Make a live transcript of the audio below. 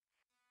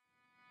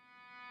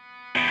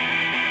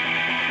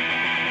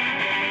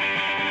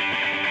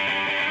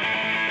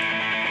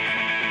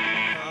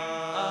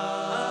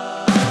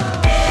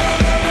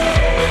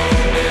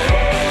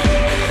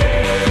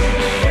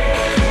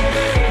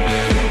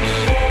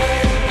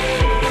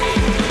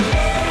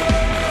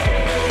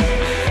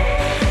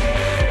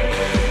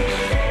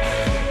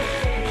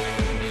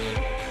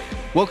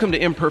Welcome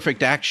to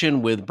Imperfect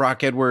Action with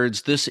Brock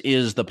Edwards. This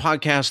is the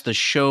podcast, the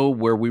show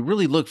where we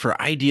really look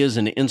for ideas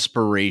and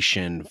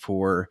inspiration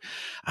for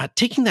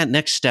taking that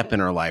next step in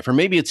our life, or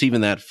maybe it's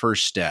even that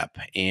first step.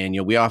 And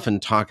we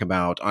often talk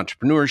about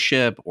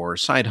entrepreneurship or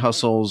side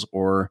hustles,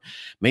 or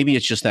maybe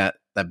it's just that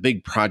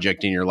big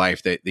project in your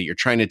life that you're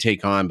trying to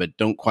take on, but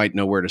don't quite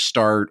know where to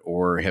start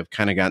or have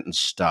kind of gotten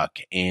stuck.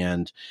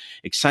 And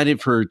excited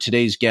for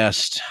today's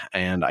guest.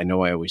 And I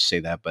know I always say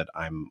that, but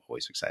I'm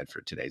always excited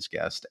for today's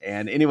guest.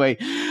 And anyway,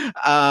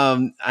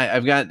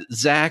 I've got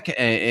Zach,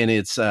 and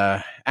it's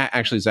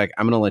actually, Zach,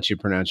 I'm going to let you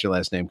pronounce your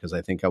last name because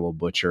I think I will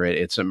butcher it.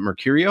 It's a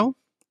Mercurio.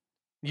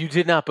 You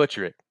did not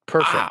butcher it.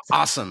 Perfect.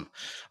 Awesome.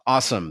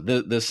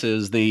 This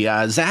is the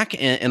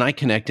Zach and I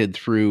connected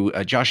through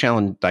Josh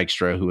Allen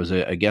Dykstra, who was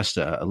a guest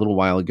a little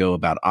while ago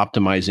about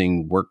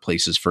optimizing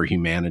workplaces for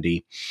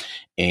humanity.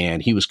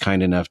 And he was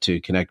kind enough to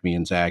connect me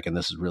and Zach. And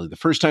this is really the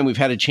first time we've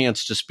had a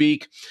chance to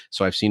speak.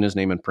 So I've seen his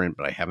name in print,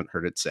 but I haven't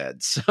heard it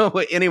said. So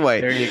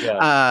anyway, there you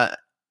go.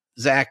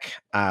 Zach,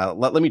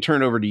 let me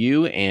turn it over to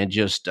you and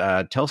just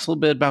tell us a little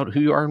bit about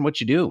who you are and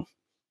what you do.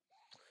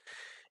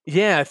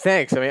 Yeah,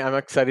 thanks. I mean, I'm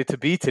excited to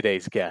be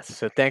today's guest.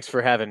 So thanks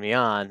for having me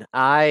on.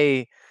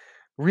 I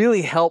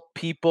really help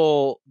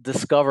people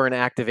discover and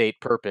activate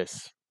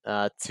purpose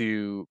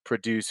to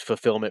produce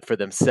fulfillment for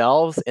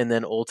themselves and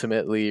then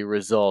ultimately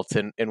results.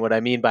 And what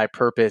I mean by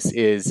purpose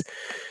is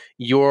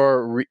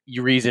your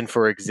reason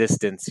for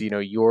existence,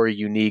 your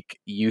unique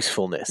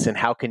usefulness, and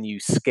how can you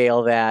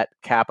scale that,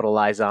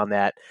 capitalize on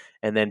that,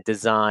 and then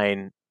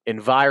design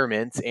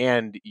environments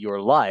and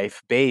your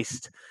life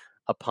based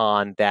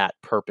upon that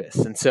purpose.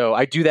 And so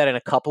I do that in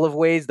a couple of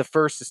ways. The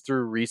first is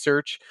through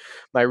research.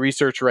 My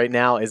research right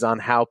now is on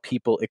how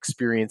people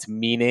experience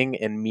meaning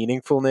and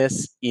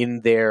meaningfulness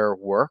in their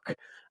work,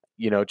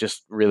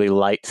 just really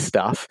light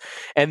stuff.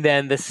 And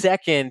then the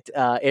second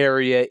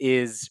area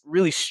is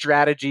really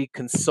strategy,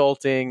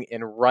 consulting,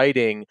 and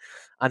writing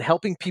on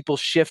helping people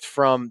shift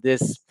from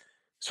this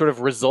sort of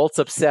results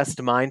obsessed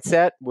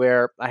mindset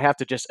where I have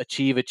to just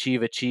achieve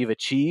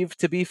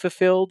to be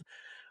fulfilled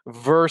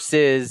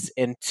versus,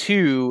 and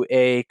two,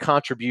 a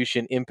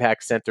contribution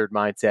impact centered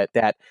mindset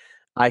that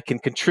I can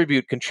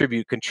contribute,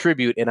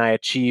 and I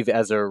achieve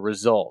as a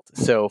result.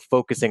 So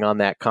focusing on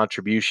that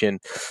contribution.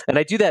 And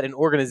I do that in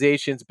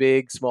organizations,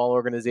 big, small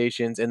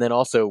organizations, and then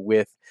also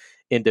with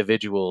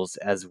individuals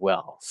as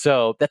well.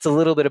 So that's a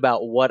little bit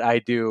about what I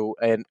do.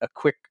 And a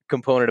quick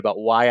component about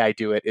why I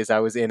do it is I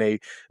was in a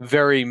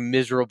very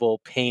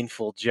miserable,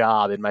 painful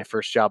job in my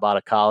first job out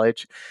of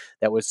college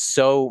that was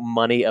so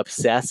money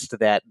obsessed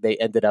that they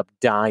ended up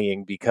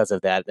dying because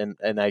of that.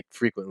 And I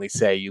frequently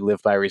say, you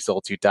live by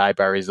results, you die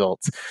by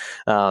results.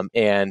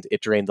 And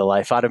it drained the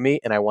life out of me.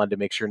 And I wanted to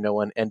make sure no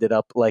one ended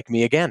up like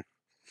me again.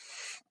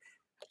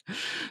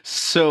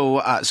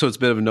 So it's a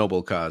bit of a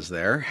noble cause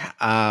there.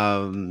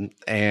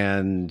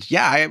 And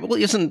yeah,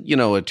 isn't,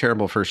 a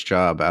terrible first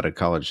job out of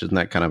college, isn't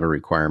that kind of a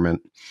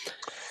requirement?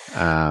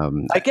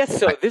 I guess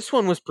so. This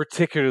one was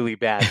particularly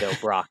bad though,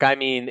 Brock. I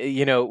mean,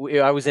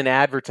 I was in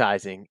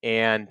advertising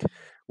and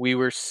we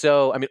were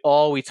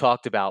all we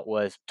talked about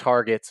was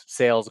targets,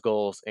 sales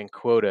goals, and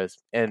quotas,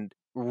 and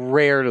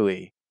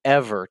rarely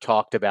ever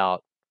talked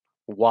about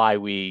why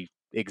we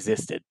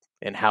existed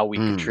and how we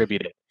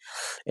contributed.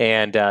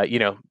 And,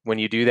 when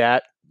you do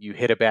that, you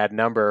hit a bad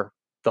number,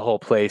 the whole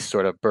place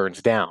sort of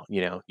burns down.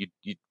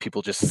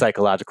 People just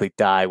psychologically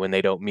die when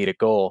they don't meet a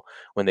goal,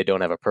 when they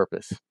don't have a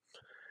purpose.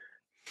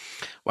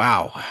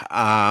 Wow.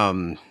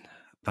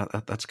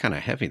 That's kind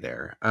of heavy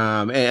there.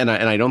 And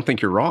I don't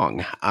think you're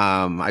wrong.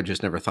 I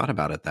just never thought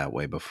about it that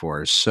way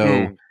before.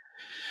 So,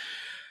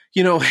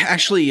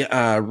 actually,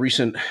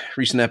 recent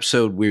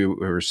episode, we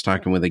were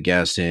talking with a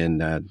guest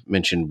and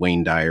mentioned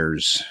Wayne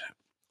Dyer's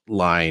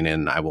line,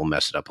 and I will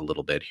mess it up a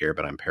little bit here,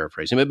 but I'm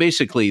paraphrasing. But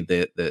basically,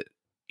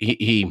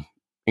 he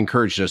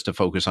encouraged us to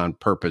focus on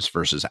purpose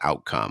versus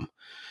outcome,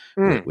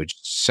 which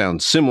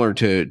sounds similar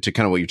to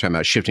kind of what you're talking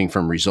about, shifting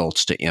from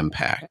results to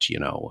impact.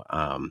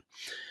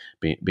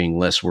 Being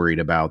less worried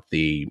about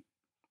the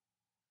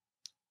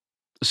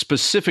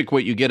specific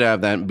what you get out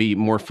of that and be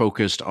more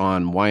focused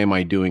on why am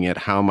I doing it,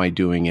 how am I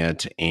doing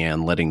it,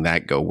 and letting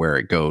that go where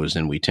it goes.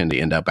 And we tend to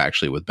end up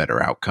actually with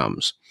better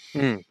outcomes.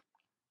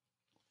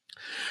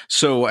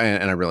 So,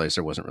 and I realized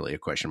there wasn't really a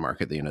question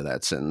mark at the end of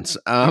that sentence.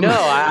 No,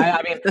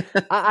 I mean,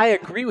 I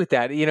agree with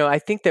that. I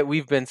think that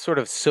we've been sort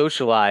of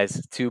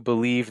socialized to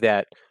believe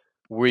that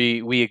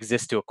we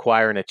exist to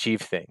acquire and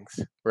achieve things,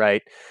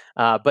 right?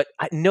 But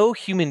no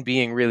human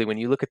being really, when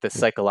you look at the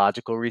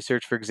psychological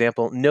research, for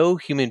example, no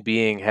human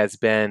being has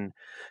been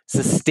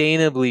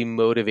sustainably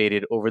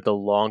motivated over the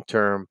long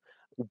term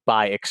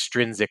by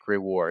extrinsic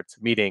rewards,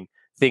 meaning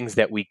things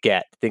that we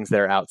get, things that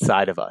are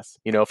outside of us.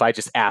 If I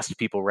just asked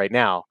people right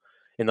now,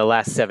 in the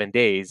last 7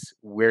 days,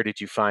 where did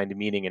you find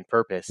meaning and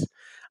purpose?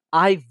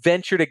 I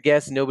venture to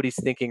guess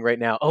nobody's thinking right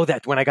now,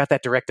 that when I got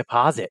that direct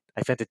deposit,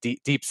 I felt a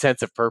deep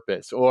sense of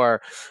purpose. Or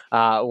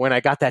when I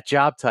got that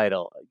job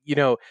title.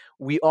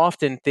 We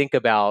often think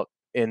about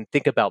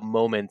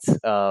moments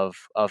of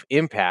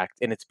impact,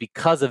 and it's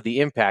because of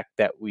the impact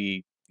that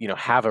we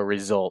have a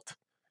result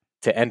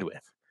to end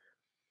with.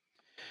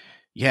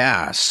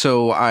 Yeah.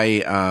 So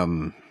I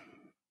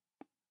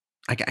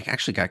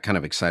actually got kind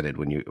of excited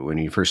when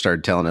you first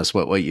started telling us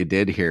what you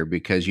did here,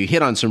 because you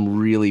hit on some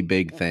really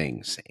big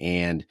things.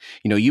 And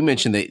you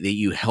mentioned that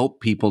you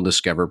help people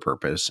discover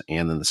purpose,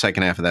 and then the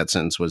second half of that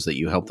sentence was that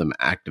you help them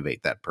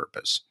activate that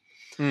purpose.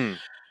 Mm.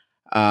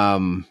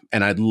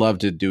 And I'd love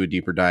to do a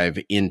deeper dive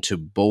into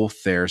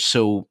both there.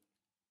 So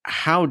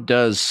how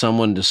does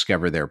someone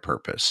discover their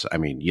purpose? I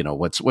mean,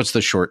 what's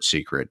the short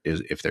secret,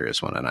 is if there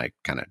is one, and I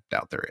kind of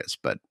doubt there is,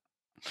 but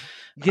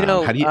You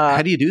know, how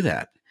do you do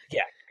that?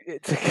 yeah,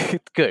 it's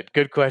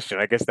good question.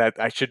 I guess that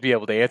I should be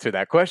able to answer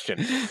that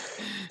question.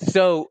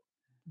 So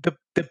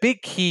the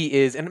big key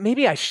is, and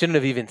maybe I shouldn't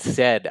have even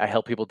said I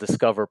help people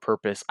discover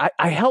purpose.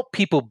 I help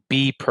people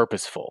be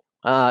purposeful.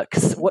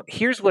 Because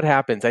here's what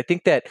happens. I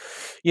think that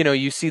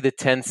you see the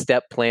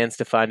 10-step plans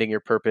to finding your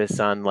purpose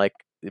on like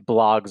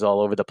blogs all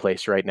over the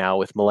place right now,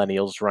 with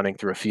millennials running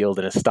through a field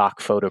in a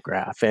stock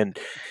photograph, and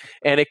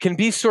it can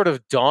be sort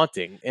of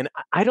daunting. And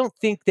I don't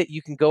think that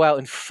you can go out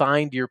and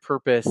find your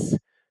purpose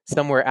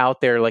somewhere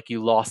out there like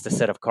you lost a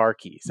set of car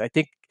keys. I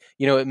think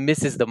it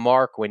misses the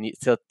mark when it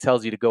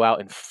tells you to go out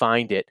and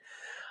find it.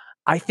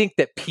 I think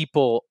that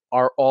people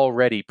are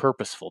already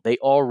purposeful. They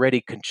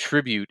already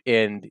contribute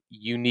in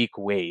unique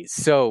ways.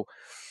 So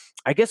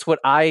I guess one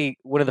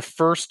of the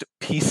first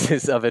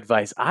pieces of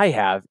advice I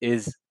have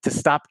is to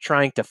stop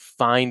trying to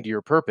find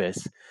your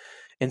purpose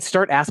and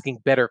start asking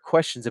better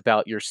questions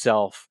about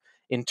yourself,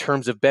 in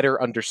terms of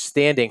better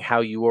understanding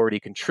how you already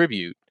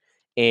contribute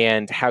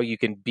and how you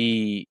can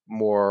be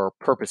more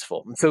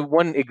purposeful. And so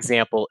one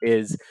example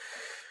is,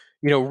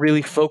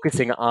 really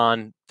focusing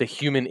on the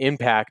human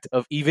impact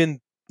of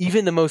even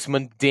the most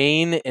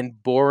mundane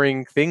and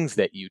boring things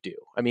that you do.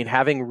 I mean,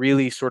 having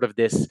really sort of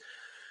this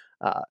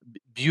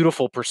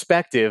beautiful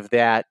perspective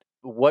that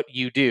what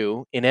you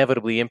do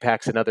inevitably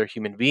impacts another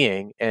human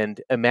being,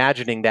 and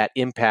imagining that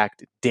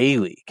impact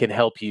daily can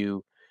help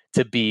you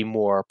to be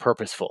more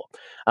purposeful.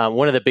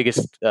 One of the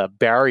biggest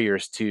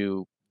barriers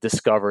to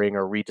discovering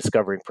or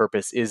rediscovering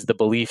purpose is the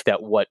belief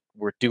that what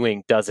we're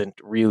doing doesn't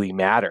really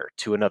matter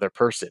to another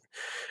person.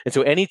 And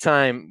so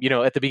anytime,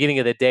 at the beginning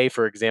of the day,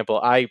 for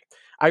example, I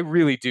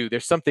really do.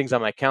 There's some things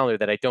on my calendar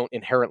that I don't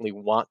inherently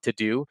want to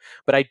do,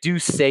 but I do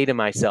say to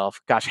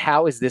myself, gosh,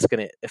 how is this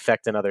going to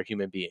affect another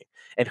human being?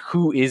 And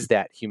who is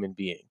that human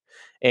being?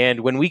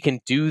 And when we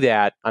can do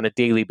that on a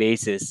daily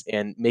basis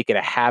and make it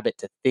a habit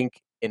to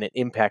think in an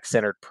impact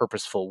centered,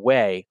 purposeful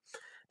way,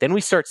 then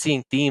we start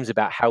seeing themes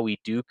about how we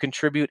do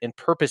contribute, and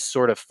purpose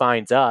sort of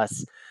finds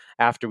us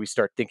after we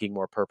start thinking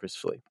more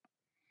purposefully.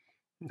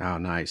 Oh,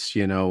 nice.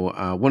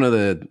 One of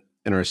the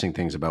interesting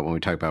things about when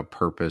we talk about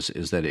purpose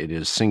is that it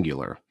is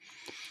singular.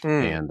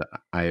 Mm. And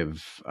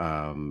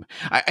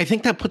I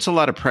think that puts a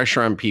lot of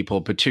pressure on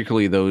people,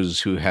 particularly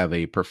those who have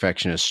a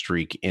perfectionist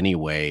streak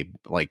anyway.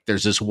 Like,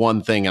 there's this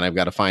one thing and I've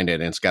got to find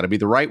it, and it's got to be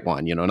the right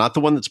one, not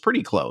the one that's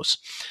pretty close,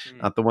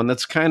 Mm. not the one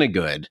that's kind of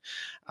good.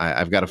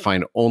 I've got to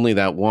find only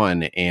that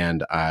one.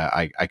 And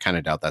I kind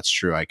of doubt that's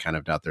true. I kind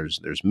of doubt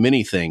there's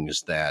many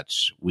things that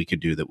we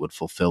could do that would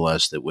fulfill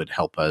us, that would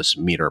help us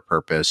meet our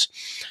purpose.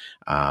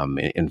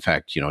 In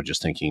fact,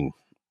 just thinking,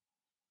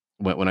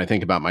 when I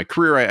think about my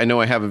career, I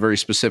know I have a very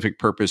specific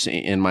purpose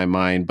in my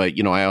mind, but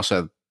I also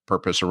have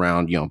purpose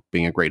around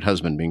being a great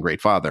husband, being a great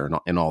father,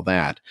 and all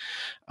that.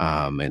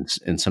 And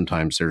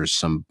sometimes there's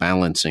some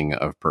balancing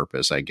of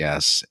purpose, I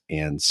guess.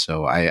 And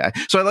so I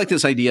like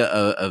this idea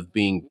of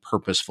being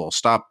purposeful.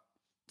 Stop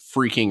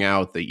freaking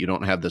out that you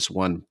don't have this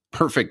one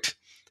perfect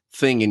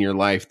thing in your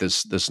life,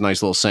 this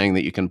nice little saying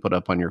that you can put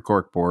up on your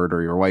corkboard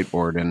or your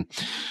whiteboard, and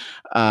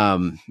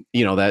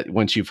that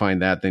once you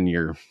find that, then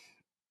you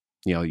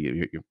know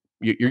you,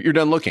 you're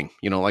done looking,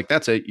 like,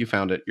 that's it, you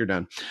found it, you're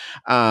done.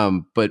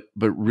 But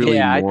really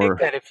Yeah, I think more.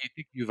 that if you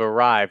think you've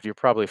arrived, you're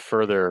probably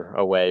further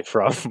away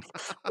from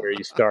where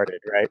you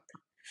started, right?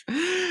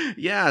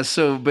 Yeah,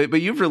 so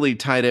but you've really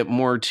tied it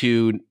more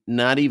to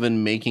not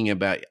even making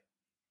about,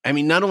 I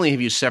mean, not only have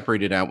you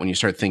separated out when you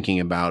start thinking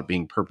about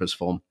being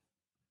purposeful,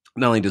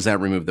 not only does that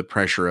remove the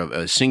pressure of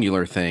a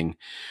singular thing,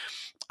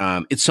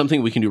 it's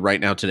something we can do right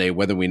now today,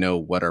 whether we know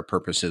what our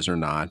purpose is or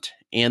not.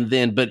 And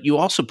then, but you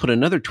also put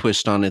another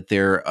twist on it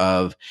there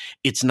of,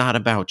 it's not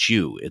about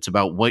you. It's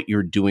about what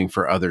you're doing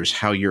for others,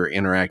 how you're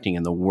interacting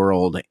in the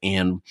world.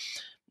 And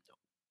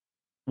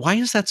why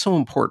is that so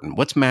important?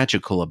 What's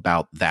magical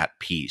about that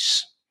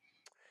piece?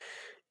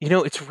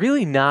 It's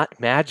really not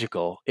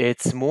magical.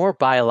 It's more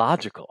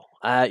biological.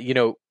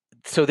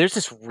 So there's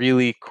this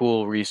really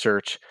cool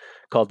research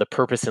called the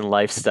Purpose in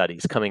Life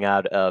Studies coming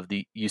out of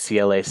the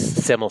UCLA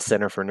Semel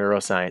Center for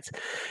Neuroscience.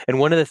 And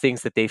one of the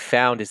things that they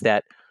found is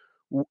that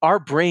our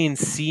brains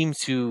seem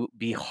to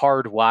be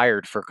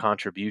hardwired for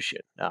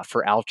contribution,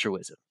 for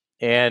altruism.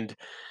 And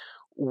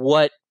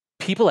what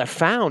people have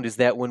found is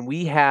that when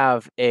we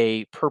have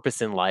a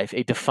purpose in life,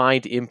 a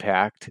defined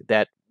impact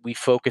that we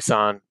focus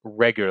on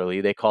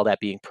regularly, they call that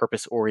being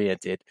purpose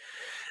oriented,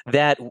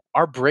 that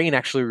our brain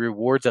actually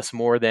rewards us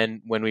more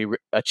than when we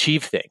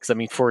achieve things. I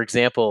mean, for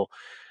example,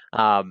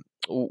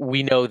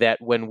 We know that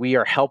when we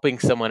are helping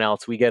someone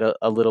else, we get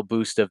a little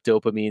boost of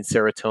dopamine,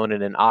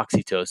 serotonin, and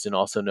oxytocin,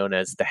 also known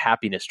as the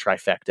happiness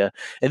trifecta.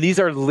 And these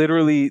are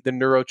literally the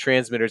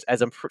neurotransmitters,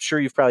 as I'm sure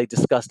you've probably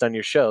discussed on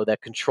your show,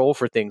 that control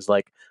for things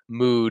like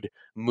mood,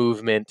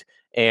 movement,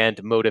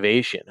 and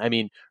motivation. I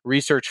mean,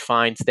 research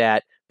finds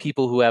that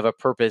people who have a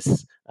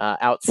purpose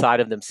outside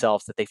of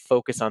themselves, that they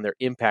focus on their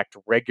impact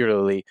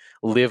regularly,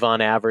 live on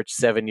average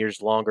 7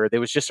 years longer. There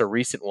was just a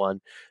recent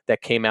one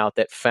that came out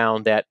that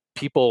found that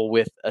people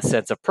with a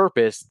sense of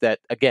purpose that,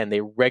 again,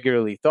 they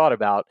regularly thought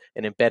about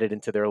and embedded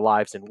into their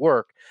lives and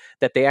work,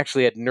 that they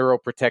actually had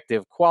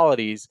neuroprotective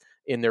qualities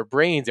in their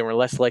brains and were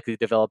less likely to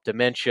develop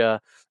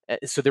dementia.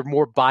 So they're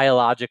more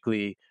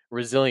biologically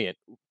resilient.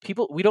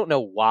 People, we don't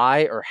know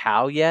why or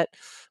how yet,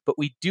 but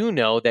we do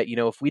know that,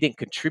 if we didn't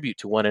contribute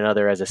to one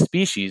another as a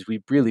species,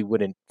 we really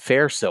wouldn't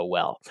fare so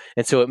well.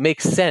 And so it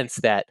makes sense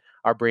that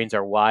our brains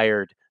are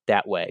wired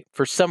that way.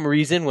 For some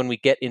reason, when we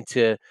get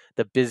into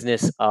the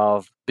business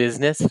of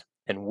business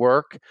and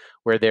work,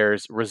 where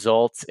there's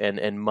results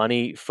and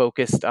money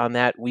focused on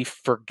that, we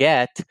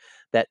forget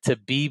that to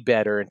be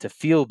better and to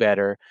feel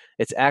better,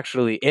 it's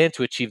actually, and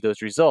to achieve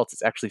those results,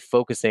 it's actually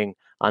focusing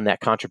on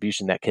that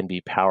contribution that can be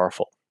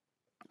powerful.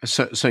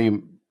 So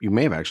you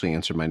may have actually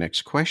answered my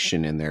next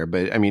question in there,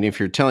 but I mean, if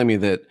you're telling me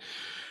that,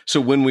 so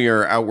when we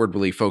are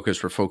outwardly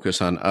focused, we're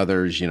focused on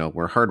others,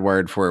 we're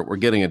hardwired for it. We're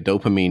getting a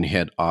dopamine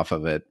hit off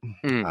of it.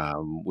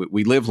 Mm.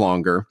 We live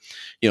longer.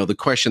 The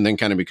question then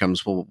kind of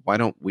becomes, well, why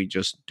don't we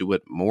just do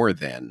it more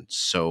then?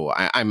 So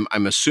I'm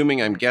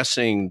assuming, I'm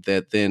guessing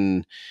that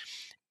then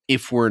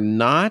if we're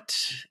not,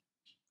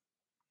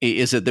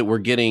 is it that we're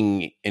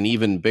getting an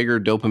even bigger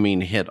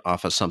dopamine hit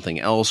off of something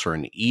else, or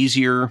an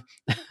easier,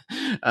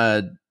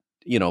 uh,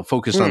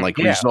 focused on like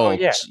Yeah. Oh,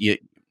 yeah.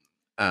 results,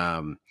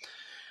 um,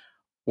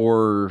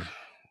 or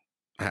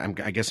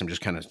I guess I'm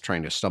just kind of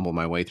trying to stumble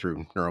my way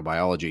through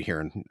neurobiology here,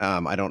 and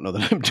I don't know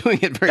that I'm doing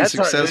it very That's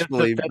all,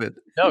 successfully. But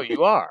no,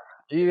 you are.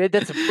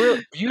 That's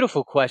a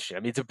beautiful question. I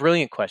mean, it's a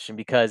brilliant question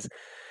because,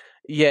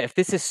 yeah, if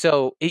this is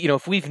so,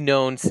 if we've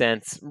known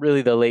since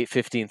really the late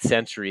 15th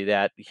century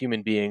that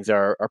human beings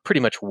are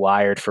pretty much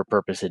wired for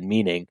purpose and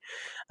meaning,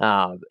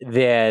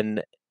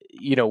 then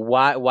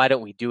why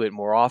don't we do it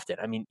more often?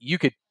 I mean, you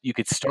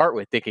could start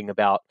with thinking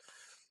about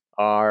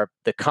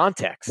the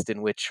context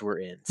in which we're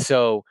in.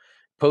 So,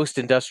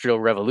 post-industrial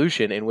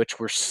revolution, in which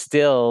we're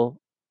still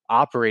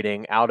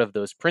operating out of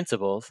those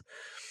principles,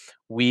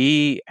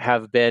 we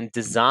have been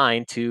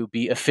designed to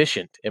be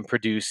efficient and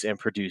produce and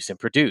produce and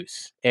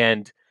produce.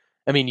 And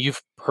I mean,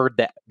 you've heard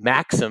that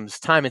maxims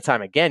time and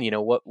time again.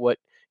 What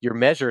you're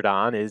measured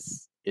on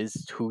is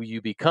who you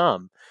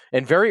become.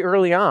 And very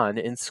early on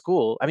in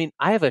school, I mean,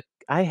 I have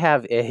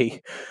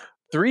a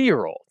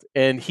 3-year-old,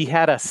 and he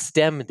had a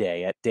STEM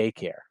day at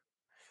daycare.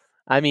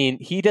 I mean,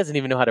 he doesn't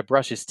even know how to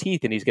brush his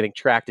teeth, and he's getting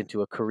tracked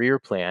into a career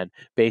plan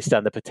based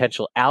on the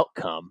potential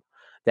outcome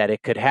that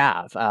it could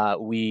have.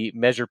 We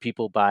measure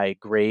people by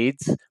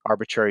grades,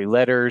 arbitrary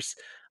letters.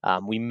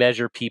 We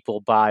measure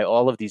people by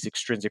all of these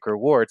extrinsic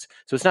rewards.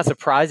 So it's not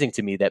surprising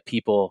to me that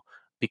people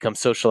become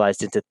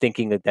socialized into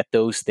thinking that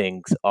those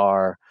things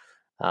are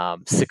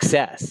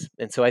success.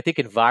 And so I think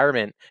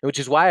environment, which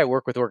is why I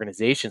work with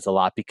organizations a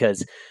lot,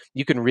 because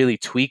you can really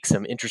tweak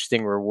some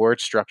interesting reward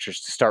structures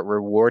to start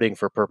rewarding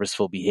for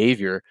purposeful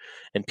behavior,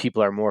 and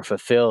people are more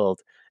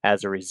fulfilled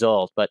as a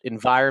result. But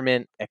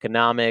environment,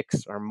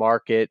 economics, our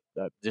market,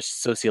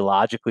 just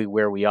sociologically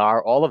where we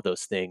are, all of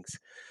those things,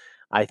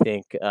 I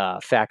think,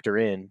 factor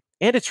in.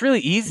 And it's really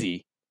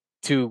easy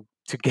to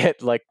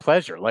get like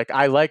pleasure. Like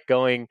I like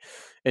going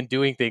and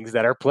doing things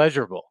that are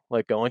pleasurable,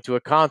 like going to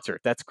a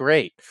concert. That's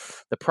great.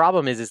 The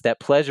problem is that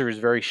pleasure is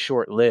very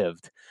short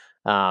lived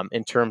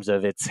in terms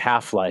of its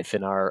half life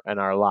in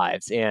our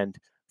lives, and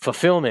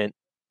fulfillment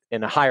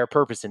and a higher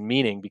purpose and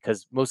meaning.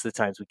 Because most of the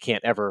times we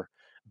can't ever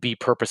be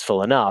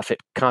purposeful enough. It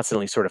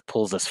constantly sort of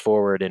pulls us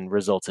forward and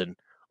results in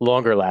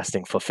longer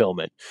lasting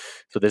fulfillment.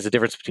 So there's a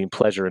difference between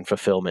pleasure and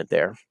fulfillment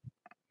there.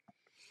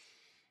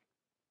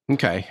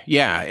 okay,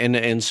 yeah,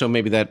 and so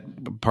maybe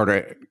that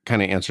part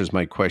kind of answers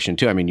my question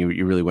too. I mean,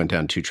 you really went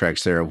down two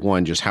tracks there, of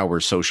one, just how we're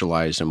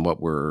socialized and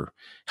what we're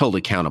held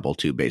accountable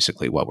to,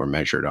 basically what we're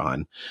measured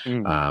on,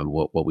 Mm.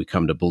 what we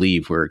come to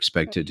believe we're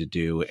expected to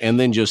do, and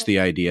then just the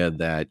idea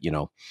that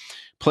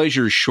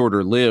pleasure is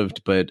shorter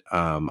lived, but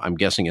I'm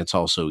guessing it's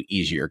also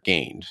easier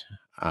gained.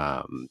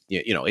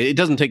 It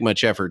doesn't take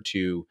much effort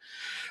to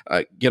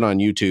get on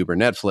YouTube or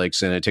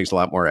Netflix, and it takes a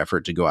lot more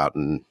effort to go out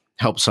and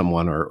help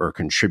someone or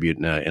contribute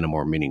in a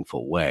more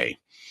meaningful way.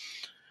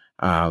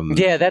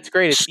 Yeah, that's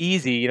great. It's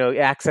easy.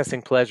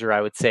 Accessing pleasure,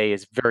 I would say,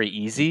 is very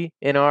easy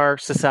in our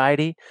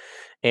society.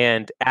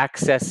 And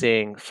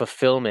accessing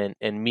fulfillment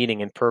and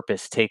meaning and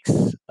purpose takes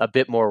a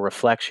bit more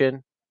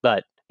reflection.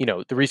 But,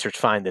 the research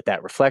find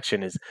that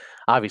reflection is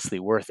obviously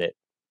worth it.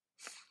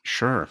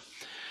 Sure.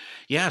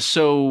 Yeah.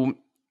 So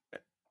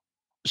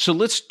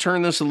let's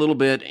turn this a little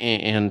bit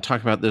and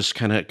talk about this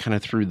kind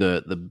of through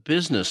the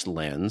business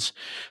lens.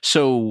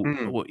 So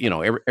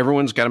Mm.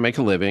 everyone's got to make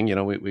a living.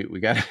 We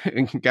got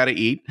got to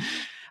eat.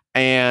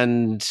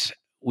 And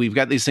we've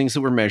got these things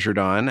that we're measured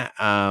on.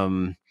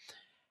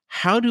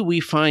 How do we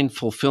find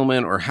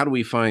fulfillment, or how do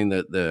we find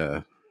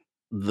the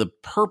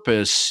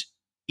purpose,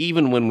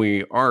 even when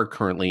we are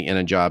currently in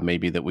a job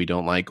maybe that we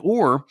don't like?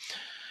 Or,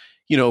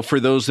 for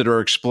those that are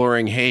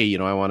exploring, hey,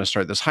 I want to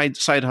start this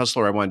side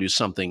hustle, or I want to do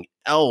something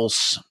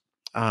else.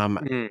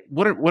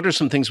 What are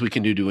some things we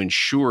can do to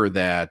ensure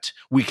that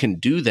we can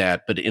do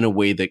that, but in a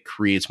way that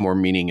creates more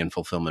meaning and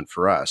fulfillment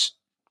for us?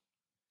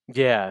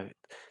 Yeah.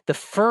 The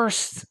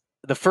first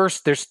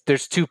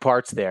there's two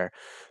parts there.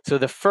 So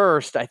the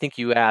first I think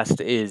you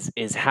asked is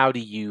how do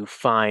you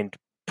find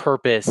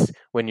purpose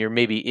when you're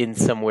maybe in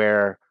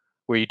somewhere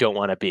where you don't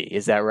want to be?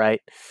 Is that right?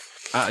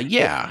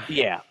 Yeah.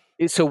 Yeah.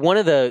 So one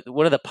of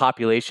the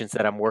populations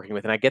that I'm working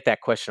with, and I get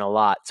that question a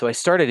lot. So I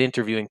started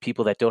interviewing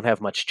people that don't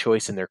have much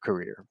choice in their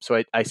career.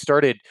 So I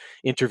started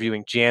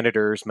interviewing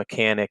janitors,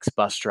 mechanics,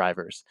 bus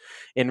drivers,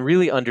 and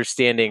really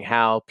understanding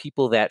how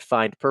people that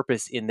find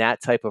purpose in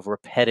that type of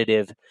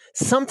repetitive,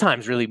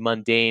 sometimes really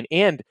mundane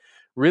and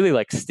really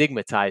like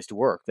stigmatized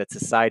work that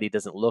society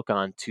doesn't look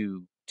on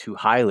too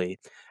highly.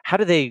 How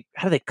do they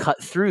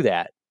cut through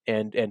that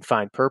and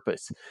find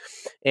purpose?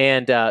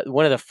 And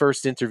one of the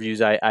first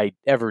interviews I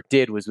ever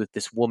did was with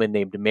this woman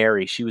named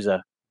Mary. She was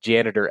a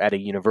janitor at a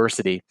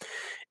university,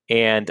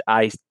 and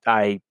I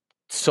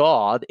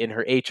saw in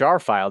her HR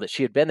file that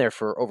she had been there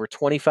for over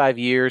 25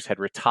 years, had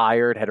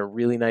retired, had a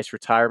really nice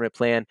retirement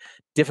plan,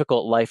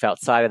 difficult life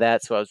outside of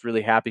that. So I was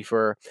really happy for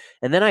her.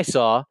 And then I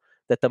saw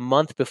that the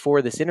month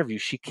before this interview,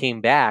 she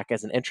came back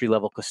as an entry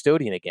level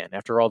custodian again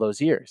after all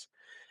those years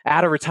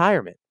out of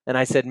retirement. And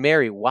I said,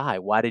 Mary, why?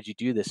 Why did you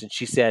do this? And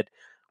she said,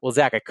 well,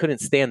 Zach, I couldn't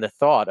stand the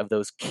thought of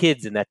those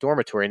kids in that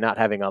dormitory not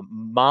having a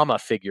mama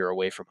figure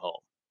away from home.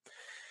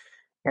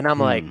 And I'm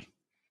like, Hmm.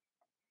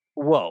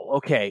 whoa,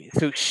 okay.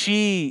 So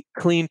she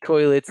cleaned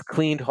toilets,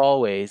 cleaned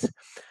hallways,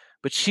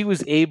 but she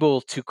was able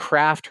to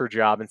craft her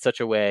job in such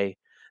a way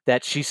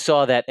that she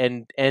saw that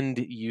end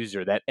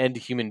user, that end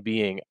human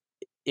being,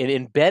 and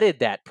embedded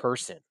that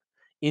person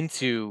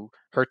into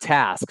her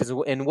task.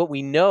 And what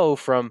we know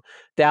from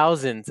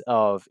thousands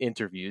of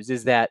interviews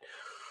is that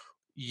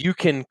you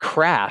can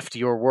craft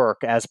your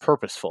work as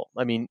purposeful.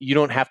 I mean, you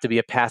don't have to be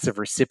a passive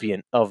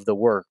recipient of the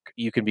work.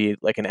 You can be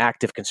like an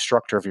active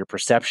constructor of your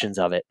perceptions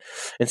of it.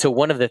 And so,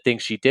 one of the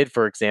things she did,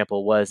 for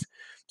example, was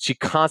she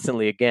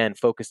constantly, again,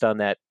 focused on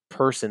that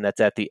person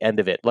that's at the end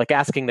of it, like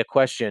asking the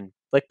question,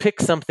 like,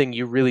 pick something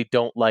you really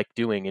don't like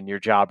doing in your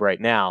job right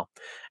now.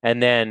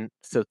 And then,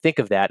 so think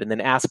of that and then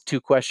ask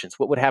two questions.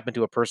 What would happen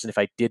to a person if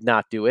I did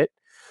not do it?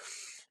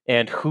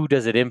 And who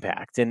does it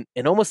impact? And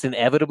almost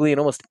inevitably in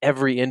almost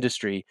every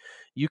industry,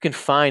 you can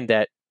find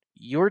that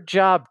your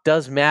job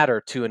does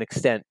matter to an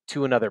extent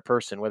to another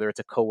person, whether it's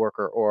a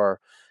coworker or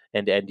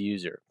an end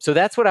user. So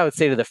that's what I would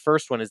say to the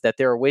first one, is that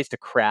there are ways to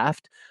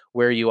craft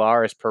where you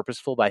are as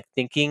purposeful by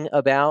thinking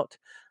about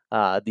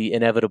the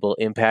inevitable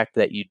impact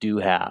that you do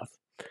have.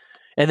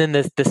 And then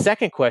the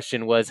second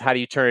question was, how do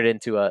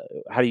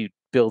you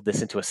build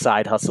this into a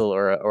side hustle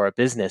or a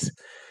business?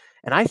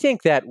 And I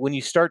think that when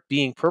you start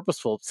being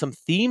purposeful, some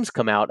themes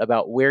come out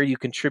about where you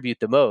contribute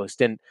the most.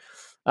 And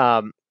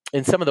um,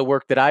 in some of the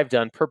work that I've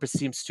done, purpose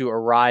seems to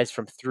arise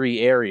from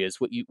three areas: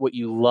 what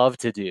you love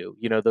to do,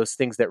 those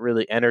things that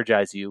really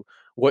energize you,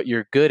 what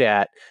you're good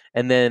at,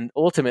 and then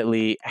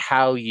ultimately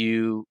how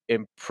you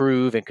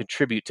improve and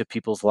contribute to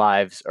people's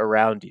lives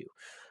around you.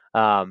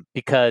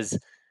 Because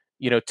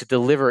to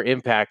deliver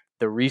impact,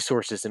 the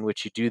resources in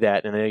which you do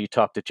that, and I know you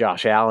talked to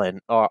Josh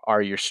Allen,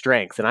 are your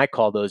strength, and I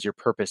call those your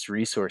purpose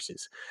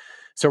resources.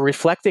 So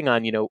reflecting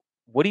on,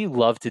 what do you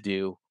love to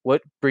do?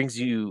 What brings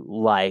you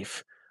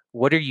life?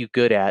 What are you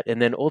good at?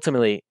 And then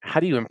ultimately,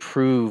 how do you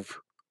improve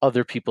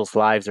other people's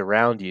lives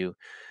around you?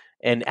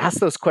 And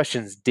ask those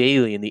questions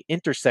daily, and the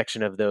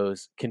intersection of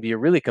those can be a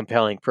really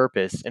compelling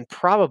purpose and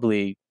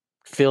probably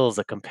fills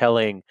a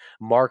compelling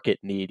market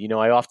need.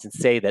 I often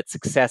say that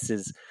success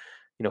is,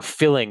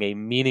 filling a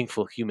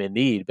meaningful human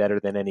need better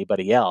than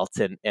anybody else.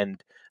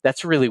 And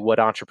that's really what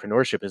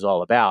entrepreneurship is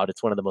all about.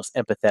 It's one of the most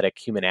empathetic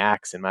human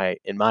acts in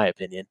my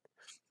opinion.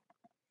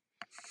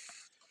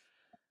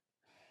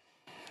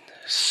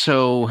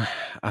 So,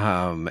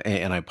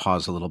 and I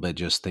pause a little bit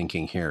just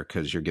thinking here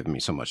because you're giving me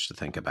so much to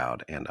think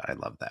about, and I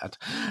love that.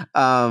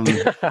 Um,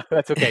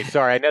 That's okay.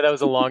 Sorry, I know that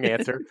was a long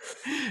answer.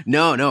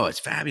 no, it's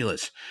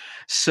fabulous.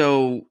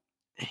 So,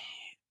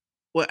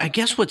 well, I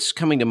guess what's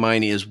coming to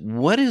mind is,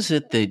 what is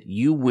it that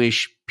you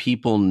wish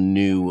people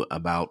knew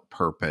about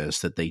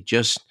purpose that they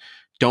just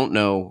don't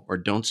know or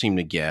don't seem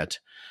to get?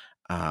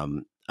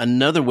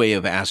 Another way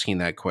of asking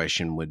that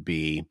question would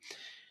be,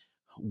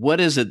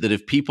 what is it that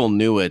if people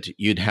knew it,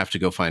 you'd have to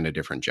go find a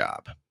different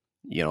job?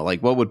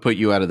 Like, what would put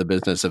you out of the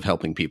business of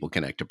helping people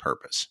connect to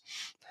purpose?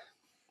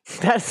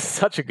 That's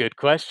such a good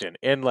question,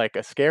 and like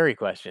a scary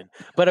question,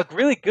 but a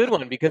really good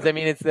one, because I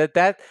mean it's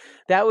that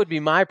would be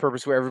my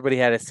purpose, where everybody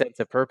had a sense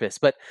of purpose.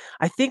 But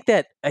I think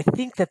that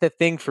the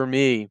thing for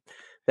me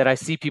that I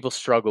see people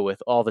struggle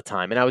with all the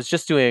time, and I was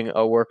just doing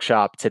a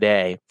workshop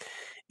today,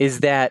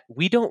 is that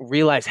we don't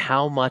realize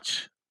how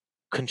much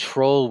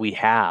control we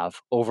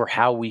have over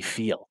how we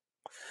feel.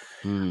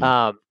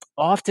 Mm.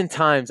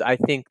 Oftentimes, I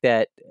think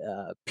that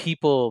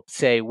people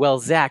say, "Well,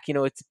 Zach,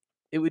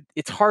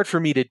 it's hard for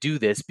me to do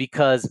this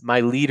because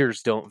my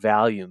leaders don't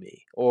value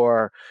me,"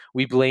 or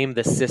we blame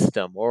the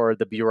system or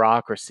the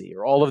bureaucracy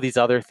or all of these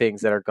other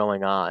things that are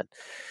going on.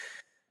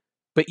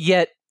 But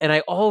yet, and I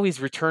always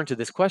return to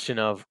this question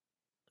of,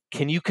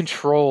 can you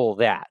control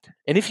that?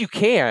 And if you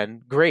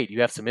can, great,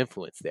 you have some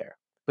influence there.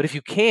 But if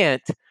you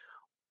can't,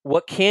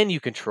 what can you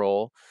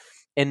control?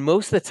 And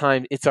most of the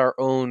time, it's our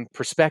own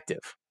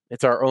perspective.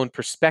 It's our own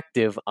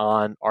perspective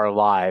on our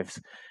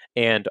lives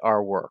and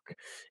our work.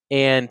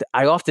 And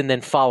I often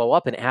then follow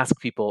up and ask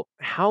people,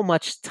 how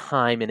much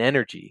time and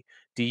energy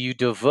do you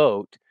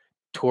devote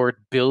toward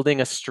building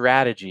a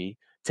strategy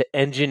to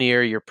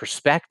engineer your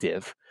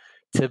perspective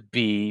to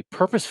be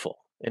purposeful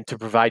and to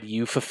provide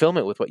you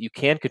fulfillment with what you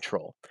can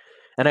control?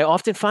 And I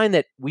often find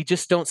that we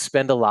just don't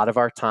spend a lot of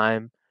our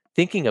time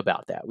thinking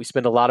about that. We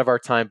spend a lot of our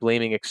time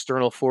blaming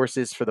external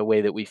forces for the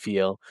way that we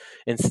feel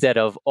instead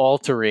of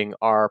altering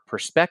our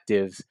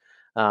perspectives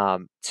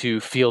to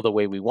feel the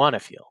way we want to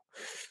feel.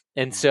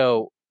 And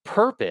so,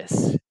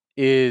 purpose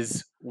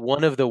is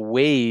one of the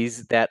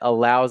ways that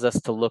allows us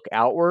to look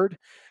outward,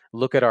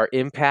 look at our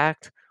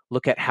impact,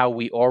 look at how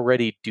we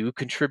already do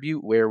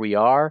contribute where we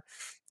are,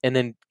 and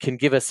then can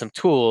give us some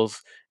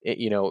tools.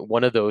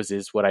 One of those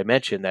is what I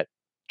mentioned, that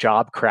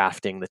job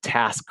crafting, the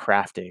task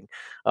crafting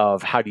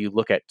of how do you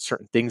look at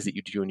certain things that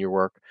you do in your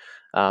work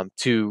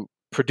to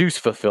produce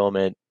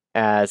fulfillment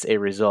as a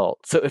result.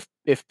 So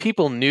if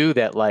people knew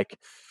that, like,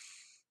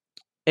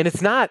 and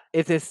it's not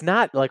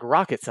like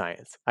rocket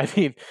science. I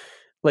mean,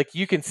 like,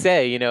 you can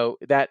say,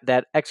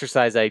 that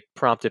exercise I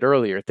prompted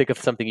earlier, think of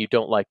something you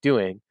don't like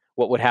doing.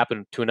 What would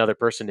happen to another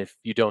person if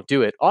you don't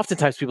do it?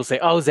 Oftentimes people say,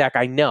 "Oh, Zach,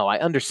 I know, I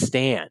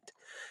understand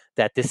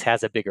that this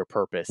has a bigger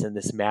purpose and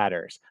this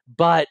matters."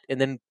 And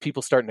then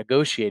people start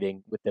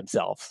negotiating with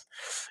themselves,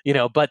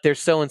 but there's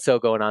so and so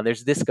going on,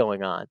 there's this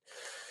going on.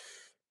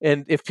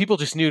 And if people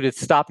just knew to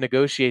stop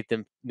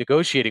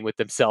negotiating with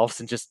themselves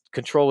and just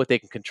control what they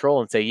can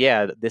control and say,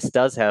 "Yeah, this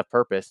does have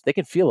purpose," they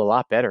can feel a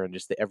lot better in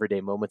just the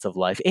everyday moments of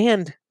life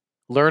and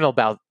learn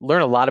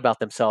a lot about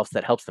themselves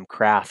that helps them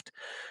craft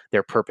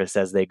their purpose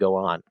as they go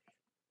on.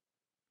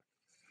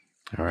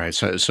 All right.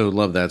 So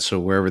love that. So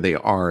wherever they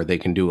are, they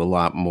can do a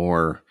lot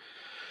more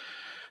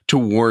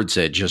towards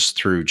it just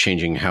through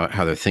changing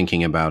how they're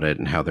thinking about it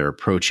and how they're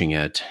approaching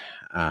it.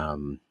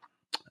 Um,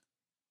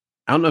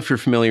 I don't know if you're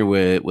familiar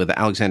with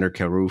Alexander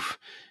Karouf.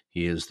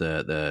 He is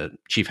the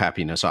chief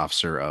happiness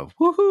officer of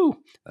Woohoo.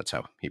 That's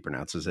how he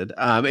pronounces it.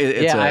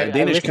 It's Yeah, a I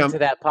Danish listened to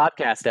that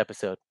podcast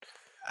episode.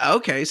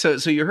 Okay, so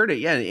you heard it,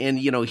 yeah, and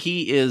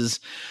he is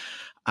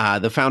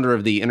the founder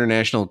of the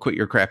International Quit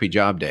Your Crappy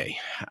Job Day.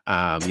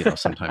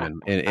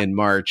 Sometime in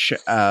March.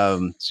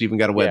 So you even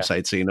got a Yeah.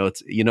 website,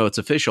 so it's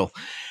official,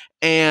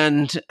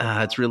 and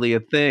it's really a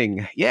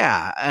thing,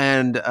 yeah.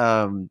 And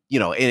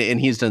and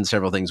he's done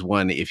several things.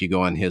 One, if you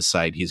go on his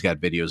site, he's got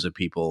videos of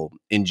people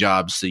in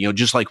jobs that,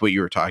 just like what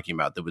you were talking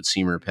about, that would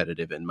seem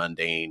repetitive and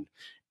mundane,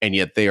 and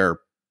yet they are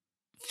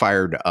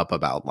fired up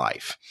about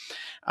life,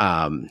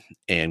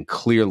 and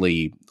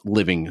clearly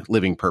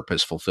living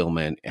purpose,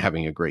 fulfillment,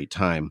 having a great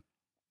time.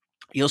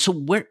 So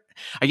where,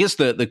 I guess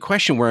the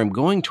question where I'm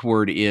going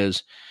toward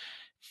is,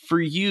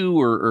 for you,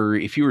 or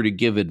if you were to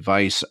give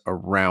advice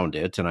around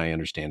it, and I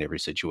understand every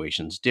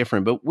situation's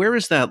different, but where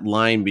is that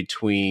line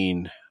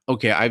between,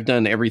 okay, I've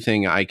done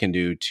everything I can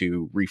do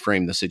to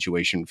reframe the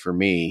situation for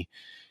me,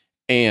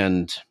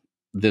 and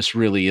this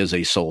really is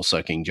a soul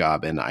sucking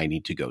job and I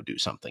need to go do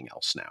something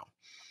else now?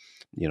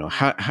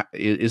 How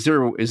is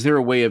there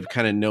a way of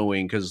kind of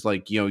knowing? Because,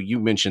 like, you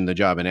mentioned the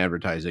job in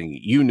advertising,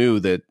 you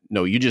knew that,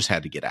 no, you just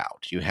had to get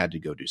out, you had to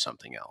go do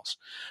something else.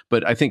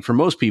 But I think for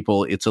most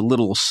people it's a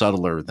little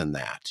subtler than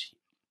that.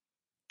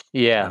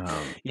 Yeah.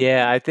 um,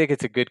 Yeah, I think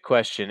it's a good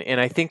question.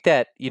 And I think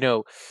that,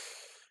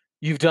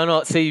 you've done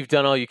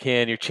all you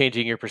can, you're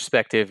changing your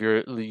perspective,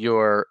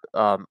 you're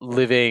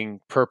living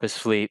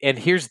purposefully. And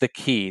here's the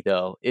key,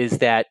 though, is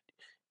that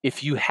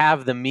if you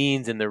have the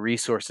means and the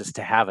resources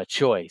to have a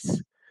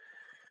choice,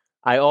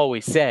 I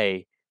always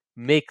say,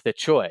 make the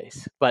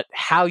choice. But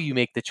how you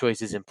make the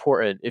choice is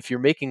important. If you're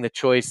making the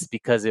choice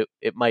because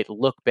it might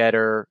look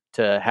better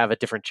to have a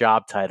different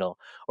job title,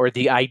 or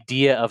the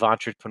idea of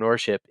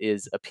entrepreneurship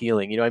is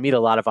appealing. I meet a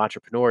lot of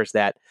entrepreneurs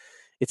that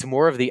it's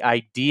more of the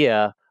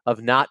idea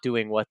of not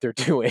doing what they're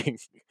doing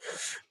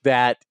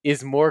that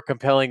is more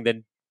compelling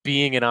than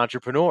being an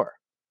entrepreneur.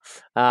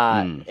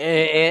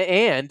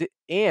 mm,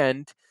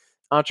 And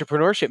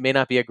entrepreneurship may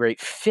not be a great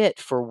fit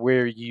for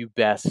where you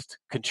best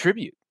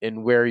contribute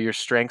and where your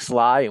strengths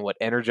lie and what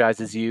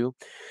energizes you.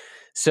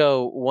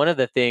 So one of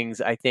the things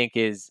I think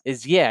is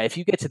yeah, if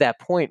you get to that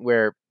point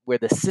where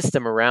the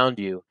system around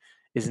you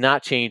is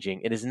not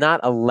changing, it is not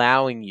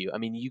allowing you. I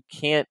mean, you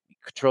can't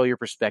control your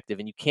perspective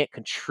and you can't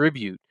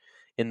contribute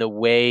in the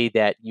way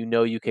that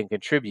you can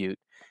contribute,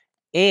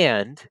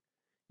 and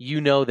you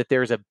know that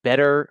there's a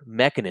better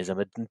mechanism,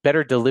 a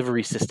better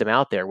delivery system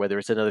out there, whether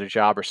it's another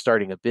job or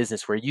starting a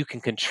business where you can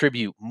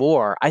contribute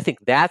more, I think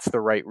that's the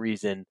right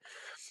reason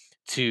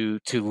to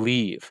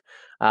leave.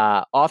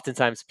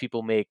 Oftentimes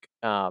people make,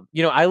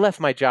 I left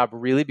my job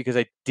really because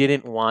I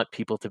didn't want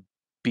people to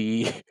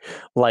be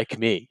like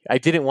me. I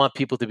didn't want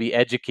people to be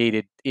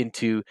educated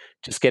into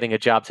just getting a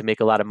job to make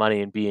a lot of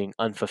money and being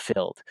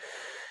unfulfilled.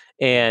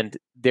 And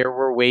there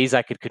were ways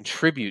I could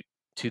contribute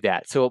to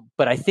that. So,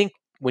 but I think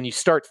when you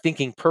start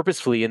thinking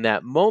purposefully in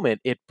that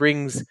moment, it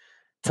brings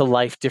to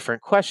life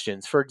different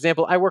questions. For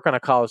example, I work on a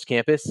college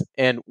campus,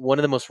 and one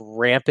of the most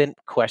rampant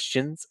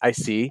questions I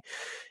see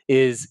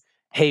is,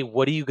 hey,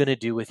 what are you going to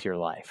do with your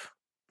life?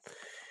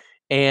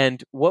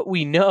 And what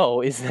we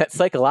know is that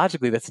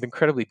psychologically, that's an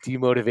incredibly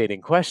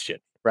demotivating question,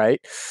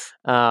 right?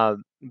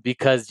 Um,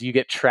 because you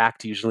get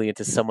tracked usually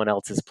into someone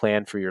else's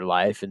plan for your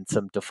life and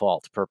some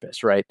default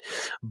purpose, right?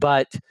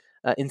 But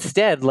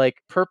instead, like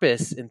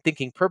purpose and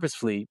thinking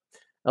purposefully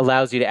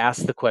allows you to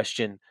ask the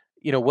question,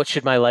 what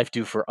should my life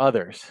do for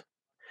others?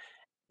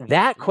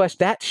 That question,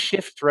 that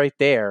shift right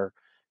there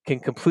can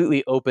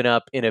completely open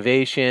up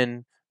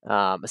innovation,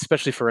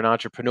 especially for an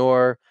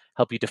entrepreneur,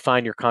 help you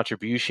define your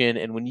contribution.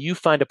 And when you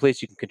find a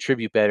place you can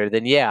contribute better,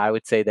 then yeah, I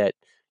would say that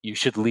you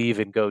should leave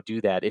and go do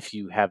that if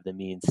you have the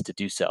means to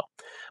do so.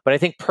 But I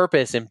think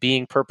purpose and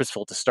being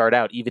purposeful to start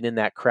out, even in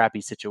that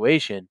crappy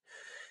situation,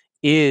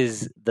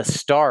 is the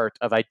start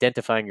of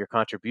identifying your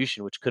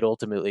contribution, which could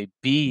ultimately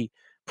be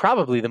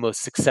probably the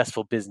most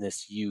successful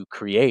business you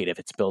create if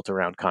it's built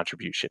around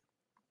contribution.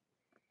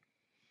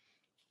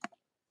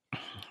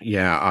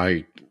 Yeah,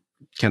 I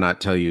cannot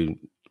tell you,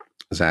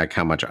 Zach,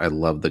 how much I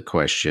love the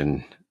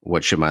question,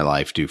 what should my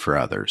life do for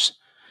others?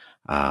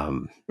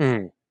 Um,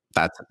 Mm.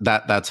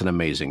 that's an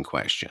amazing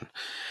question,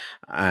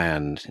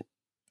 and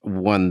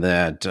one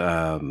that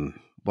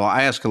well,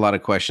 I ask a lot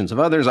of questions of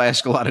others. I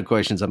ask a lot of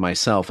questions of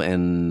myself,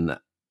 and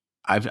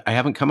I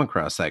haven't come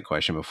across that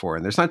question before,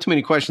 and there's not too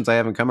many questions I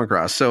haven't come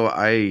across. So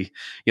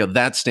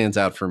that stands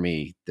out for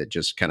me. That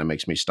just kind of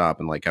makes me stop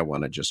and like I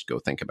want to just go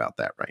think about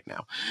that right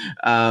now,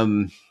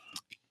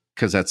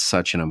 because that's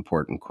such an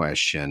important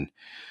question.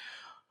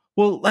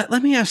 Well,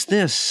 let me ask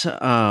this,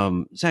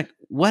 Zach.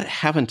 What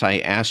haven't I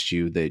asked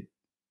you that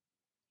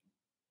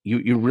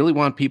you really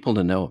want people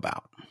to know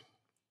about?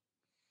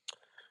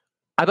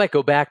 I might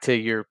go back to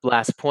your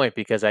last point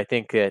because I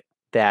think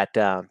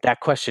that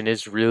question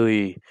is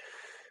really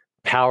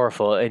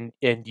powerful, and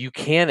you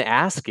can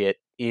ask it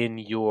in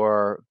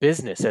your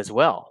business as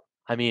well.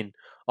 I mean,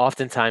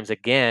 oftentimes,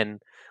 again,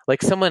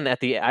 like someone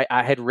I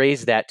had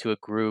raised that to a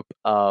group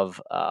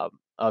of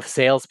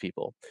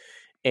salespeople,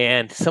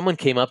 and someone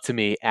came up to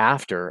me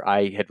after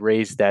I had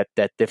raised that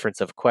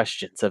difference of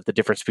questions of the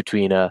difference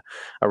between a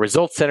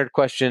result centered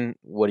question,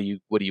 what do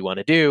you want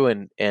to do,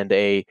 and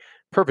a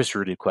purpose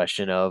rooted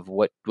question of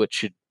what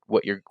should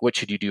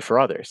you do for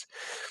others.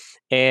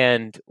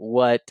 And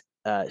what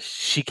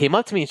she came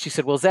up to me and she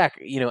said, "Well, Zach,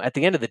 at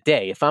the end of the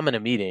day, if I'm in a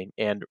meeting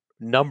and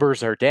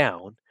numbers are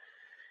down,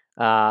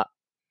 uh,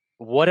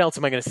 what else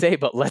am I going to say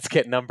but let's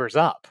get numbers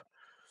up?"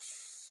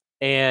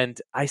 And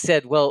I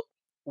said, well,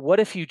 what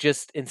if you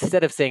just,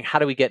 instead of saying, how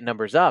do we get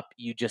numbers up,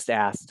 you just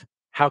asked,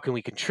 how can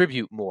we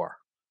contribute more?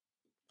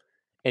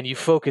 And you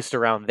focused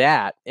around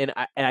that. And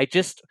I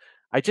just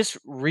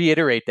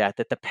reiterate that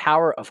the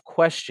power of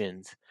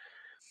questions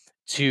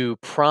to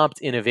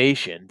prompt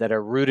innovation that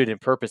are rooted in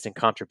purpose and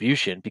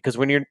contribution. Because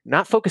when you're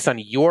not focused on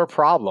your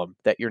problem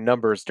that your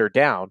numbers are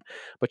down,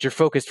 but you're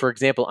focused, for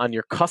example, on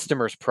your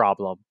customer's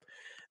problem,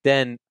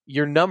 then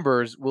your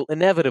numbers will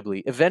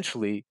inevitably,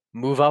 eventually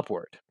move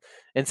upward.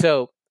 And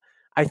so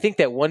I think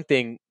that one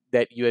thing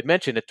that you had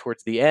mentioned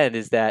towards the end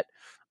is that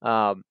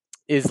um,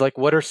 is like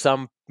what are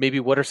some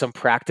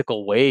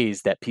practical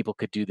ways that people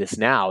could do this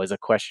now is a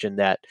question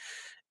that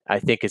I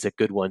think is a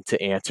good one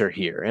to answer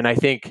here. And I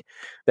think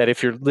that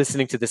if you're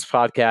listening to this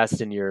podcast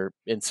and you're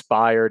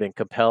inspired and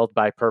compelled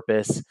by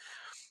purpose,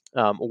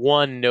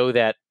 one, know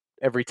that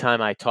every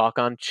time I talk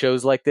on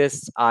shows like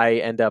this, I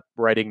end up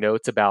writing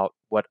notes about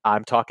what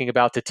I'm talking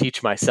about to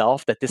teach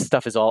myself that this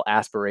stuff is all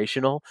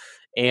aspirational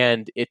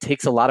and it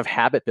takes a lot of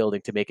habit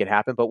building to make it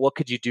happen. But what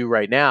could you do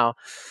right now?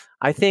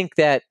 I think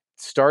that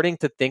starting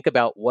to think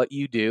about what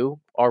you do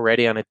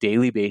already on a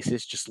daily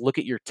basis, just look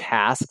at your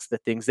tasks, the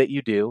things that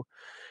you do,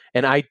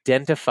 and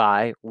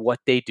identify what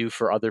they do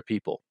for other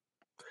people.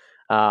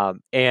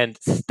 And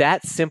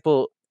that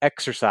simple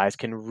exercise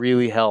can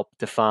really help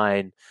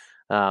define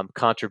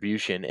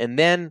contribution. And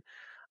then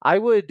I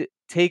would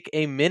take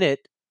a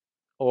minute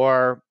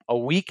or a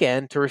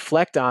weekend to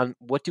reflect on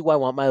what do I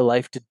want my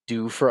life to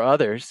do for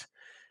others?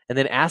 And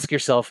then ask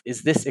yourself,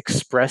 is this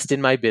expressed in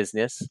my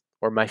business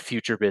or my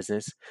future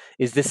business?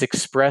 Is this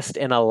expressed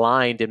and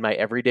aligned in my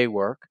everyday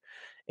work?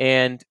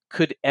 And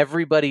could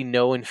everybody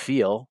know and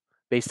feel,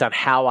 based on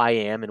how I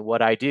am and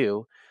what I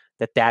do,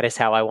 that that is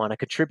how I want to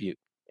contribute?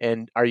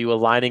 And are you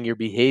aligning your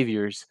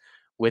behaviors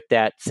with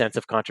that sense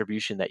of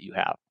contribution that you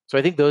have? So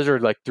I think those are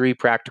like three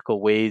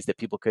practical ways that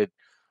people could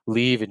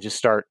leave and just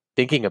start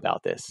thinking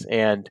about this.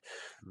 And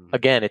Mm.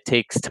 again, it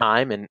takes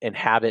time and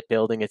habit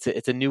building. It's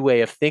a new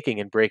way of thinking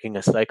and breaking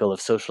a cycle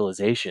of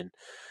socialization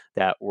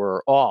that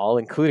we're all,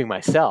 including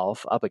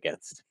myself, up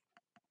against.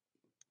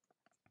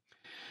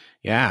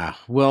 Yeah.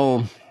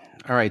 Well,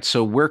 all right.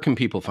 So where can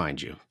people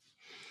find you?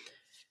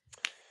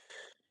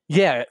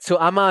 Yeah, so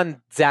I'm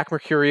on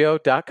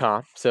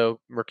zachmercurio.com. So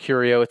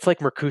Mercurio, it's like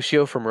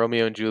Mercutio from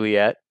Romeo and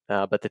Juliet,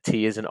 but the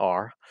T is an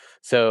R.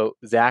 So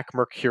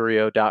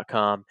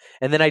zachmercurio.com.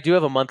 And then I do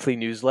have a monthly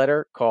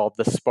newsletter called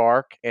The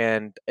Spark,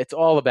 and it's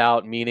all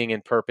about meaning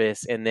and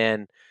purpose. And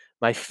then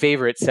my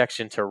favorite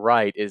section to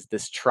write is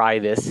this try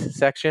this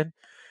section.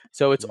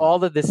 So it's Mm.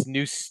 all of this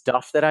new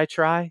stuff that I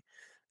try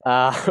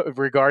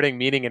regarding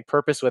meaning and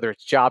purpose, whether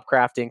it's job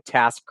crafting,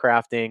 task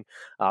crafting,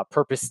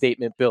 purpose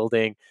statement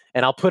building,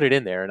 and I'll put it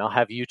in there and I'll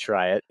have you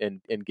try it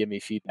and give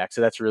me feedback.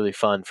 So that's really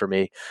fun for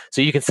me.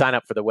 So you can sign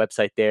up for the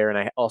website there, and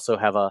I also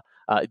have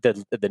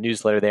the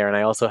newsletter there, and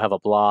I also have a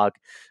blog.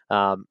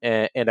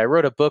 And I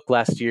wrote a book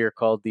last year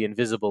called The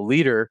Invisible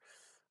Leader.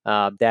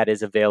 That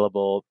is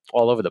available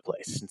all over the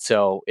place. And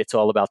so it's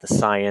all about the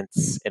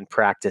science and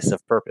practice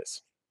of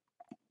purpose.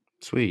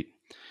 Sweet.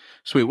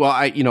 Sweet. Well,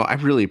 I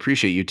really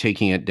appreciate you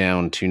taking it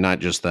down to not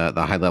just the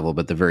high level,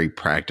 but the very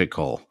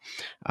practical.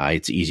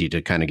 It's easy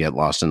to kind of get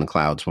lost in the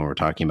clouds when we're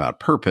talking about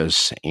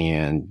purpose,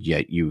 and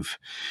yet you've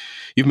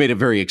made it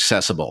very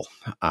accessible,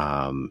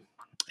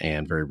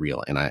 and very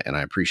real. And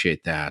I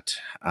appreciate that.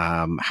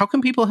 How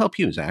can people help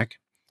you, Zach?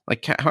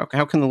 Like,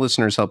 how can the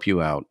listeners help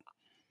you out?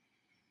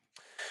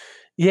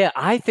 Yeah,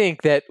 I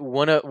think that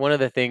one of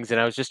the things, and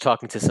I was just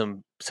talking to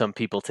some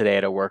people today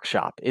at a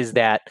workshop, is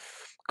that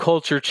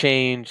culture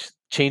change,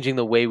 changing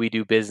the way we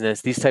do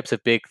business, these types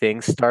of big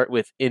things start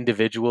with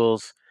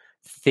individuals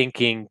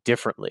thinking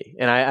differently.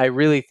 And I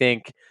really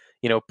think,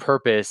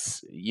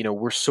 purpose,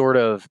 we're sort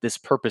of this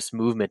purpose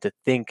movement to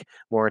think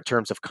more in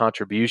terms of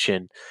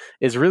contribution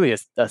is really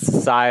a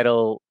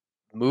societal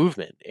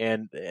movement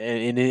and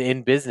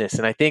in business.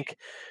 And I think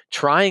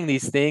trying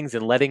these things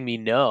and letting me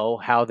know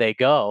how they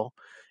go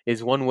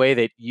is one way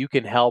that you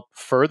can help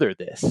further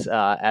this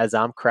as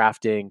I'm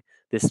crafting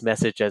this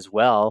message as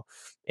well.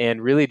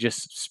 And really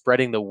just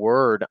spreading the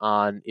word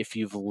on if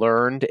you've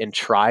learned and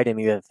tried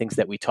any of the things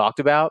that we talked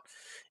about,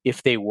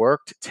 if they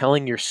worked,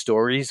 telling your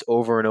stories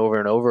over and over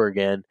and over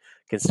again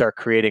can start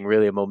creating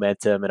really a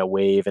momentum and a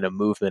wave and a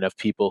movement of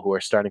people who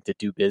are starting to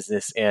do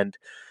business and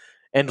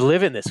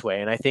live in this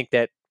way. And I think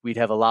that we'd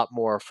have a lot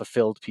more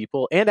fulfilled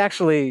people and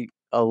actually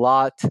a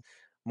lot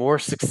more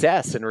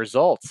success and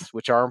results,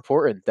 which are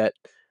important that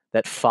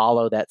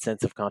follow that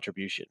sense of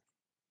contribution.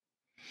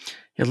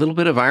 A little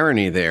bit of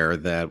irony there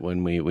that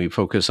when we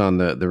focus on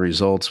the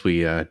results,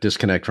 we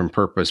disconnect from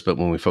purpose, but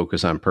when we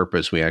focus on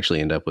purpose, we actually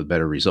end up with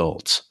better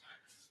results.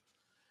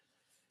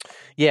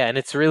 Yeah, and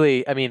it's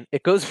really, I mean,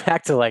 it goes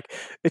back to like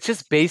it's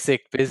just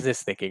basic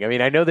business thinking. I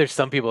mean, I know there's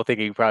some people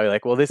thinking probably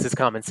like, well, this is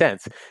common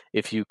sense.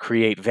 If you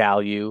create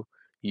value,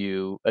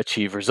 you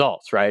achieve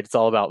results, right? It's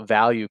all about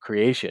value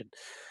creation.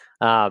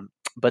 Um,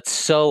 but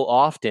so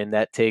often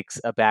that takes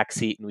a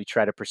backseat and we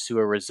try to pursue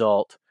a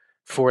result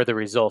for the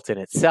result in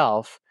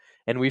itself.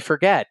 And we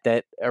forget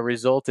that a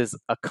result is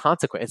a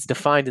consequence. It's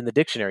defined in the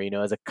dictionary,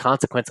 as a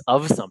consequence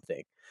of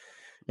something.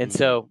 And Mhm.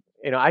 so,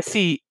 I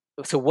see,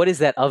 so what is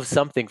that of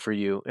something for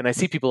you? And I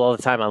see people all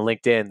the time on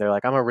LinkedIn, they're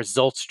like, I'm a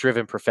results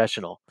driven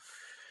professional.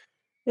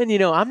 And,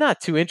 I'm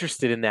not too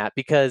interested in that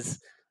because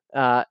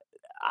uh,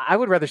 I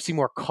would rather see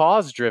more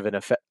cause driven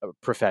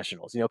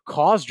professionals,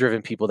 cause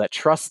driven people that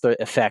trust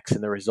the effects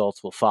and the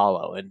results will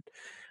follow. And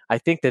I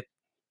think that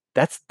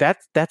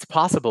that's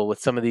possible with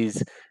some of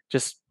these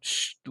just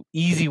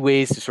easy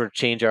ways to sort of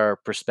change our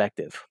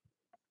perspective.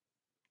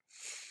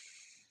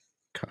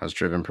 Cause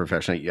driven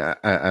professional. Yeah,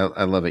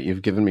 I love it.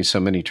 You've given me so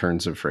many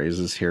turns of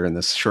phrases here in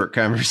this short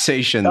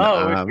conversation.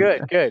 Oh,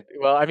 good, good.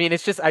 Well, I mean,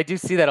 it's just I do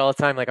see that all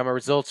the time. Like I'm a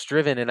results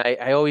driven, and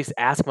I always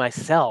ask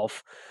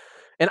myself,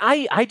 and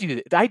I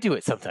do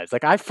it sometimes.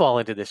 Like I fall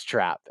into this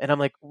trap, and I'm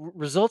like,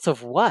 Results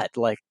of what?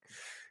 Like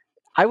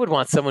I would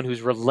want someone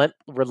who's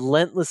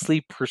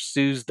relentlessly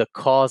pursues the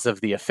cause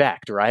of the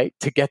effect, right?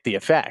 To get the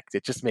effect,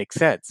 it just makes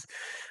sense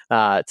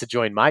to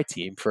join my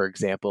team, for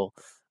example.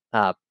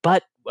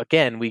 But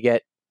again,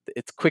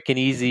 it's quick and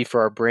easy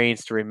for our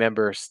brains to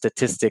remember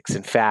statistics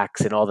and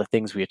facts and all the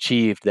things we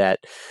achieved that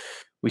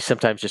we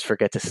sometimes just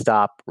forget to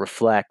stop,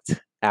 reflect,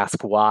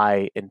 ask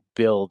why, and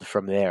build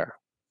from there.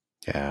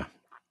 Yeah,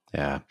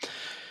 yeah.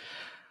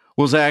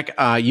 Well, Zach,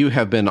 you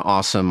have been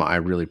awesome. I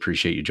really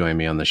appreciate you joining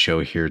me on the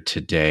show here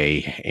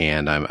today,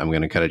 and I'm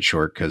going to cut it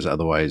short because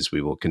otherwise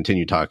we will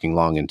continue talking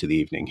long into the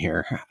evening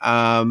here.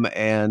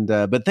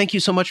 But thank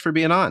you so much for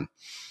being on.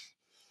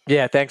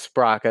 Yeah, thanks,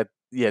 Brock.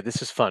 Yeah, this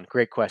was fun.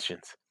 Great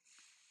questions.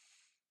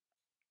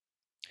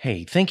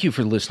 Hey, thank you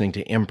for listening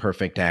to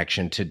Imperfect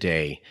Action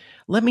today.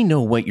 Let me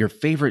know what your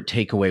favorite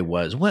takeaway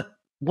was.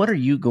 What are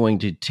you going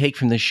to take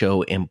from the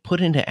show and put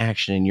into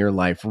action in your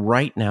life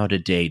right now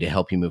today to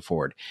help you move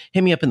forward?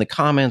 Hit me up in the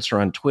comments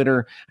or on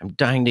Twitter. I'm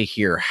dying to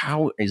hear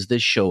how is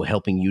this show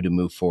helping you to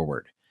move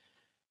forward.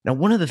 Now,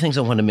 one of the things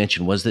I want to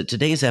mention was that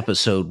today's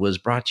episode was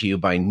brought to you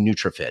by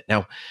NutriFit.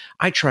 Now,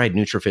 I tried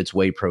NutriFit's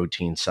whey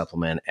protein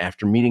supplement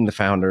after meeting the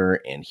founder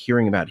and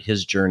hearing about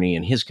his journey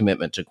and his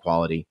commitment to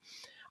quality.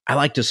 I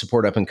like to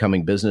support up and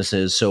coming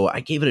businesses, so I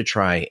gave it a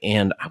try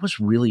and I was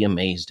really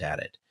amazed at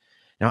it.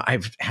 Now,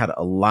 I've had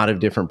a lot of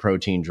different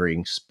protein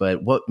drinks,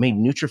 but what made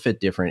NutriFit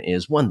different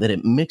is one, that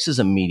it mixes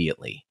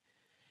immediately,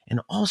 and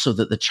also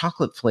that the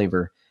chocolate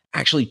flavor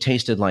actually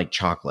tasted like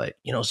chocolate.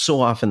 So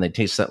often they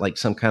taste that like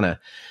some kind of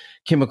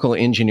chemical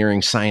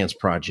engineering science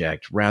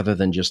project rather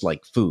than just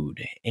like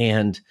food.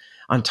 And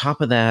on top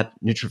of that,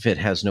 NutriFit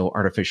has no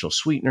artificial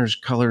sweeteners,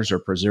 colors, or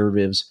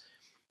preservatives.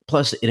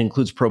 Plus, it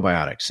includes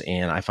probiotics,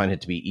 and I find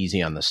it to be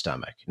easy on the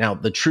stomach. Now,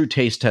 the true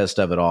taste test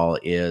of it all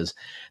is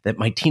that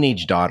my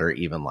teenage daughter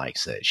even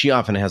likes it. She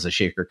often has a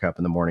shaker cup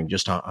in the morning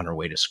just on her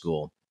way to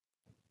school.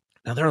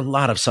 Now, there are a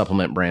lot of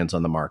supplement brands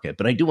on the market,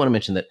 but I do want to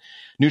mention that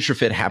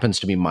NutriFit happens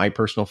to be my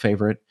personal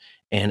favorite.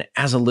 And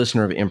as a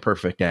listener of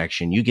Imperfect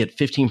Action, you get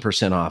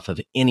 15% off of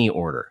any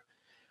order.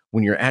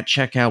 When you're at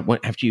checkout,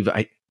 after you've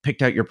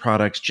picked out your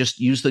products,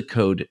 just use the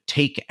code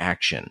TAKE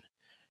ACTION.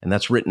 And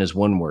that's written as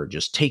one word,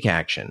 just take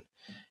action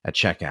at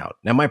checkout.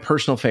 Now, my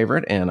personal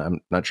favorite, and I'm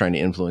not trying to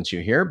influence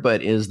you here,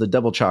 but is the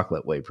double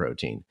chocolate whey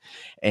protein.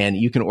 And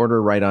you can order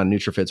right on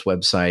NutriFit's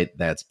website.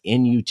 That's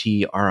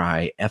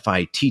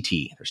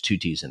NutriFitt. There's two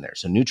T's in there.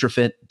 So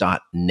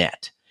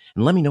nutrifit.net.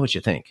 And let me know what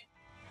you think.